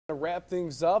Wrap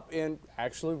things up, and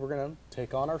actually we're going to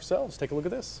take on ourselves. Take a look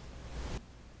at this.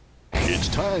 It's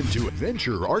time to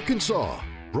Adventure Arkansas,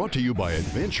 brought to you by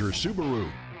Adventure Subaru.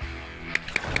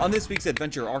 On this week's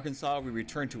Adventure Arkansas, we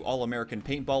return to All-American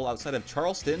Paintball outside of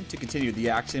Charleston to continue the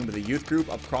action with the youth group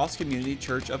of Cross Community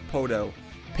Church of Poteau.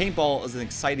 Paintball is an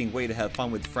exciting way to have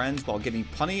fun with friends while getting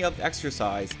plenty of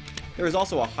exercise. There is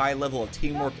also a high level of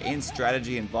teamwork and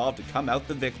strategy involved to come out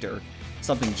the victor,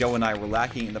 something Joe and I were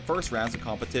lacking in the first rounds of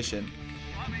competition.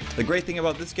 The great thing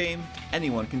about this game,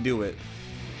 anyone can do it.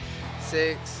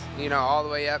 6, all the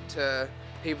way up to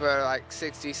people that are like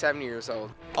 60, 70 years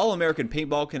old. All-American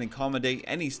Paintball can accommodate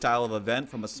any style of event,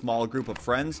 from a small group of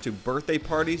friends to birthday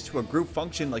parties to a group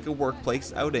function like a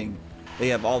workplace outing. They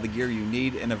have all the gear you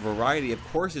need and a variety of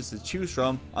courses to choose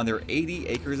from on their 80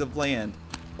 acres of land.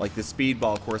 Like the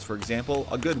speedball course, for example,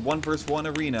 a good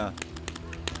 1-versus-1 arena.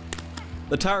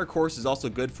 The tire course is also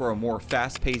good for a more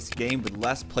fast-paced game with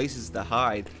less places to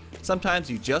hide. Sometimes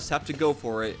you just have to go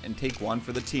for it and take one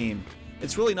for the team.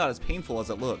 It's really not as painful as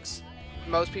it looks.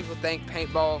 Most people think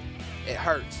paintball, it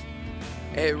hurts.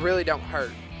 It really don't hurt.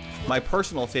 My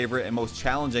personal favorite and most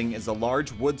challenging is the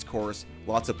large woods course,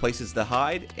 lots of places to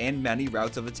hide and many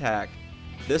routes of attack.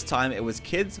 This time it was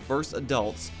kids versus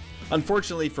adults.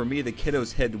 Unfortunately for me, the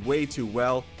kiddos hid way too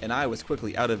well and I was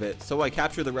quickly out of it, so I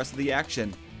captured the rest of the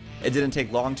action. It didn't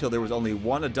take long till there was only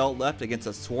one adult left against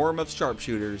a swarm of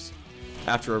sharpshooters.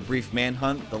 After a brief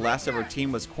manhunt, the last of our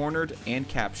team was cornered and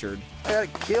captured. I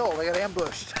got killed, I got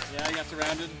ambushed. Yeah, I got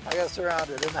surrounded. I got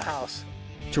surrounded in the house.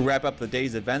 To wrap up the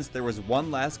day's events, there was one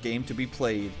last game to be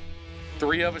played.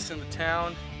 3 of us in the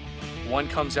town, 1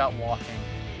 comes out walking.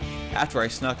 After I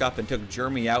snuck up and took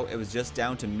Jeremy out, it was just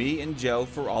down to me and Joe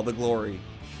for all the glory.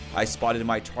 I spotted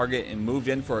my target and moved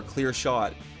in for a clear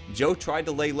shot. Joe tried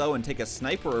to lay low and take a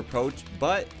sniper approach,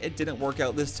 but it didn't work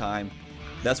out this time.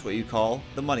 That's what you call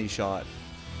the money shot.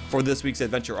 For this week's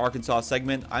Adventure Arkansas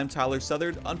segment, I'm Tyler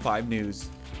Southard on 5 News.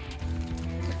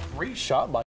 Great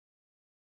shot by